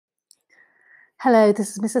Hello, this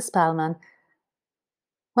is Mrs. Spellman.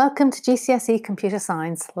 Welcome to GCSE Computer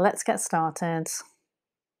Science. Let's get started.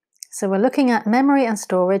 So we're looking at memory and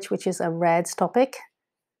storage, which is a red topic.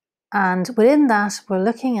 And within that, we're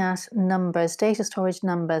looking at numbers, data storage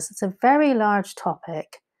numbers. It's a very large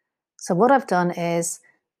topic. So what I've done is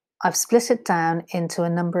I've split it down into a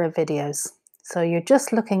number of videos. So you're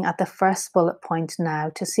just looking at the first bullet point now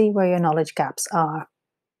to see where your knowledge gaps are.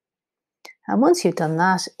 And once you've done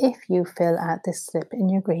that, if you fill out this slip in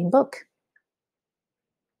your green book.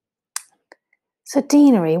 So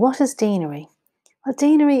Denary, what is Denary? Well,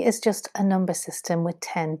 Denary is just a number system with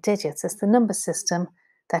 10 digits. It's the number system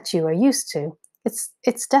that you are used to.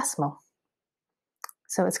 It's decimal.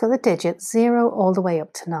 So it's got the digits 0 all the way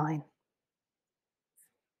up to 9.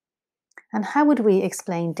 And how would we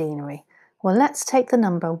explain Denary? Well, let's take the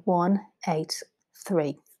number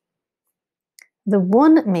 183. The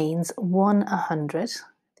 1 means 1 100,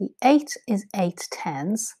 the 8 is 8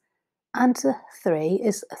 tens, and the 3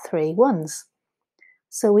 is 3 ones.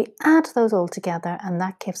 So we add those all together and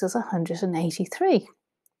that gives us 183.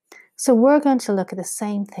 So we're going to look at the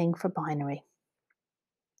same thing for binary.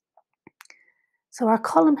 So our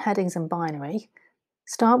column headings in binary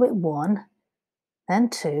start with 1, then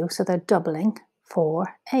 2, so they're doubling,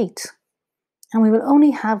 4, 8. And we will only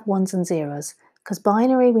have ones and zeros because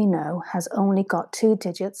binary, we know, has only got 2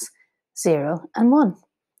 digits, 0 and 1.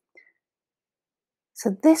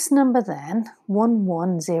 So this number then,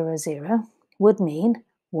 1100, would mean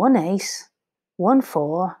 18,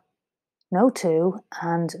 14, no 2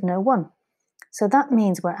 and no 1. So that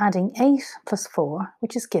means we're adding 8 plus 4,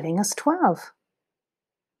 which is giving us 12.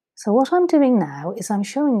 So what I'm doing now is I'm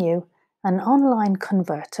showing you an online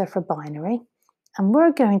converter for binary, and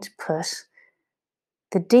we're going to put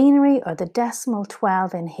the denary or the decimal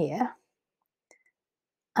 12 in here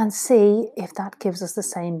and see if that gives us the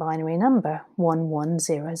same binary number,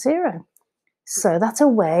 1100. So that's a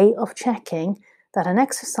way of checking that an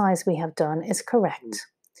exercise we have done is correct.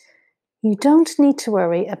 You don't need to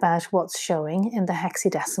worry about what's showing in the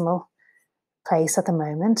hexadecimal place at the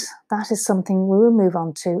moment. That is something we will move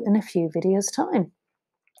on to in a few videos' time.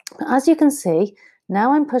 But as you can see,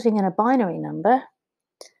 now I'm putting in a binary number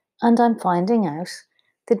and I'm finding out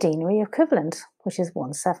the denary equivalent, which is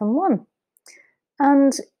 171.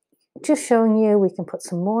 And just showing you, we can put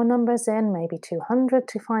some more numbers in, maybe 200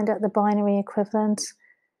 to find out the binary equivalent.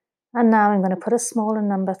 And now I'm going to put a smaller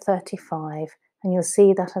number, 35, and you'll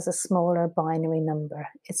see that has a smaller binary number.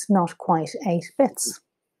 It's not quite 8 bits.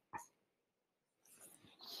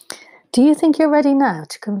 Do you think you're ready now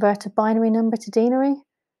to convert a binary number to denary?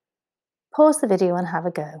 Pause the video and have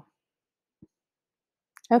a go.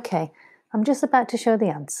 Okay, I'm just about to show the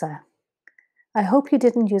answer. I hope you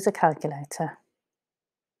didn't use a calculator.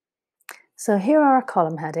 So here are our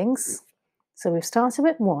column headings. So we've started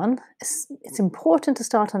with 1. It's important to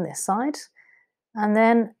start on this side. And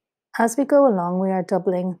then as we go along, we are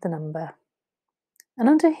doubling the number. And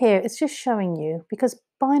under here, it's just showing you, because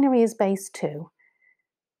binary is base 2.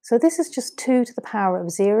 So this is just 2 to the power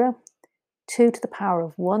of 0, 2 to the power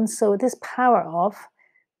of 1. So this power of,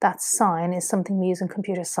 that sign is something we use in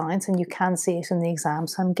computer science, and you can see it in the exam.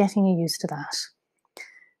 So I'm getting you used to that.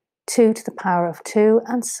 2 to the power of 2,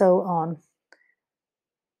 and so on.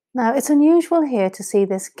 Now, it's unusual here to see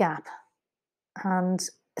this gap, and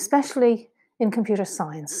especially in computer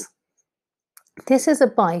science. This is a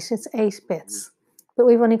byte, it's 8 bits, but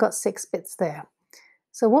we've only got 6 bits there.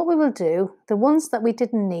 So what we will do, the ones that we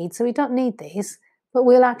didn't need, so we don't need these, but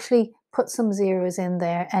we'll actually put some zeros in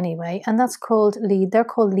there anyway, and that's called they're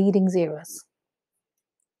called leading zeros.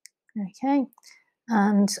 Okay,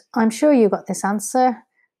 and I'm sure you got this answer.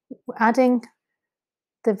 Adding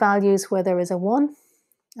the values where there is a 1,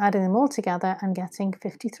 adding them all together and getting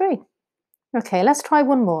 53. Okay, let's try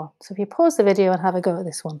one more. So if you pause the video and have a go at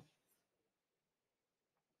this one.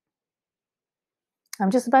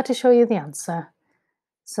 I'm just about to show you the answer.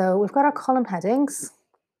 So we've got our column headings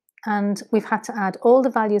and we've had to add all the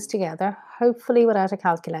values together, hopefully without a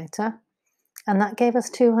calculator, and that gave us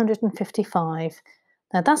 255.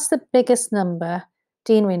 Now that's the biggest number,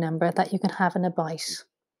 denary number, that you can have in a byte.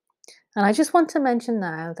 And I just want to mention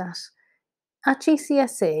now that at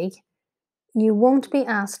GCSE, you won't be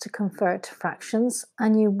asked to convert fractions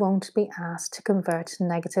and you won't be asked to convert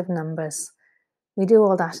negative numbers. We do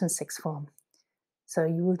all that in sixth form. So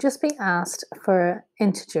you will just be asked for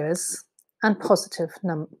integers and positive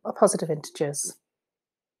integers.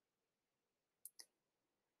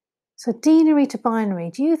 So denary to binary.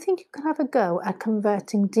 Do you think you can have a go at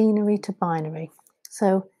converting denary to binary?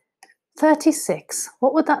 So 36,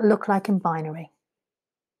 what would that look like in binary?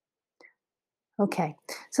 Okay,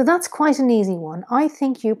 so that's quite an easy one. I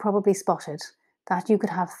think you probably spotted that you could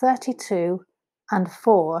have 32 and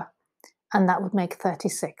 4, and that would make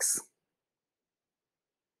 36.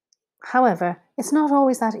 However, it's not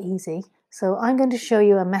always that easy, so I'm going to show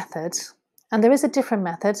you a method, and there is a different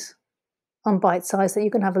method on Bite Size that you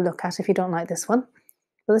can have a look at if you don't like this one.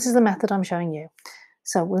 But this is the method I'm showing you.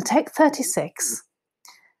 So we'll take 36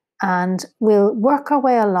 and we'll work our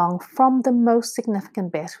way along from the most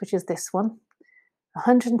significant bit, which is this one,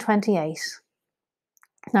 128.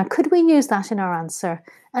 Now, could we use that in our answer?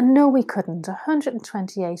 And no, we couldn't.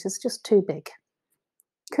 128 is just too big.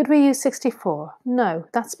 Could we use 64? No,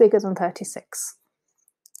 that's bigger than 36.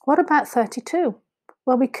 What about 32?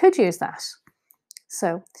 Well, we could use that.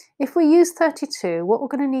 So if we use 32, what we're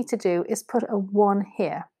going to need to do is put a 1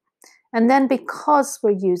 here. And then because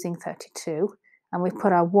we're using 32 and we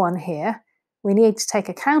put our 1 here, we need to take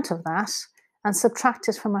account of that and subtract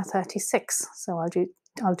it from our 36. So I'll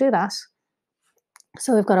do that.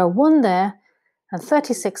 So we've got our 1 there, and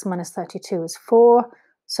 36 minus 32 is 4.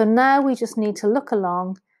 So now we just need to look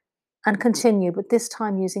along and continue, but this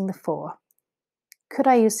time using the 4. Could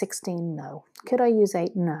I use 16? No. Could I use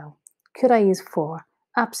 8? No. Could I use 4?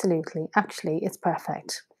 Absolutely. Actually, it's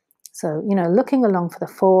perfect. So, looking along for the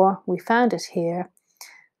 4, we found it here,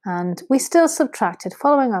 and we still subtracted.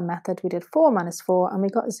 Following our method, we did 4 minus 4, and we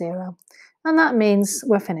got 0. And that means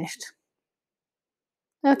we're finished.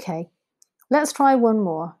 Okay, let's try one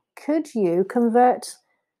more. Could you convert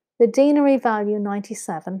the denary value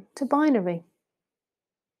 97 to binary?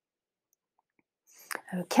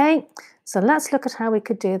 Okay, so let's look at how we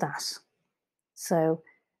could do that. So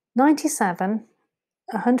 97,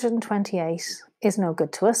 128 is no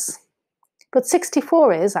good to us, but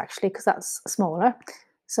 64 is actually, because that's smaller.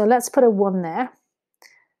 So let's put a 1 there,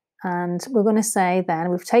 and we're going to say then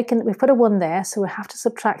we've put a 1 there, so we have to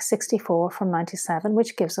subtract 64 from 97,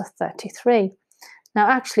 which gives us 33. Now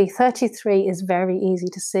actually 33 is very easy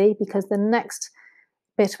to see because the next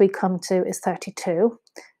bit we come to is 32,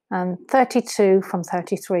 and 32 from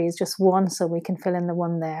 33 is just 1, so we can fill in the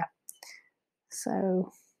 1 there.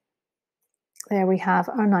 So there we have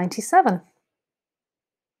our 97.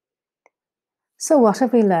 So what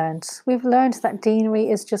have we learned? We've learned that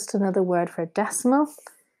denary is just another word for decimal.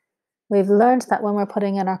 We've learned that when we're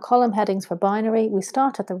putting in our column headings for binary, we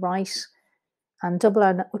start at the right and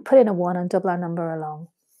we put in a 1 and double our number along.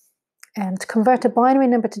 And to convert a binary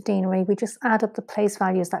number to denary, we just add up the place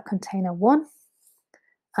values that contain a 1.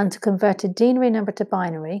 And to convert a denary number to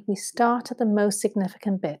binary, we start at the most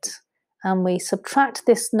significant bit, and we subtract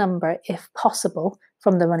this number, if possible,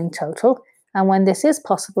 from the running total. And when this is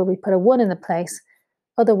possible, we put a 1 in the place.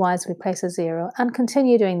 Otherwise, we place a 0 and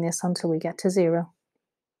continue doing this until we get to 0.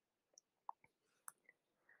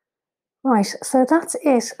 Right, so that's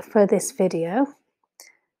it for this video.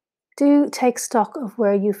 Do take stock of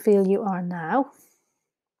where you feel you are now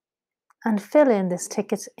and fill in this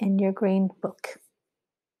ticket in your green book.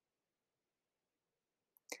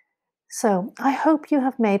 So I hope you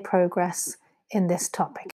have made progress in this topic.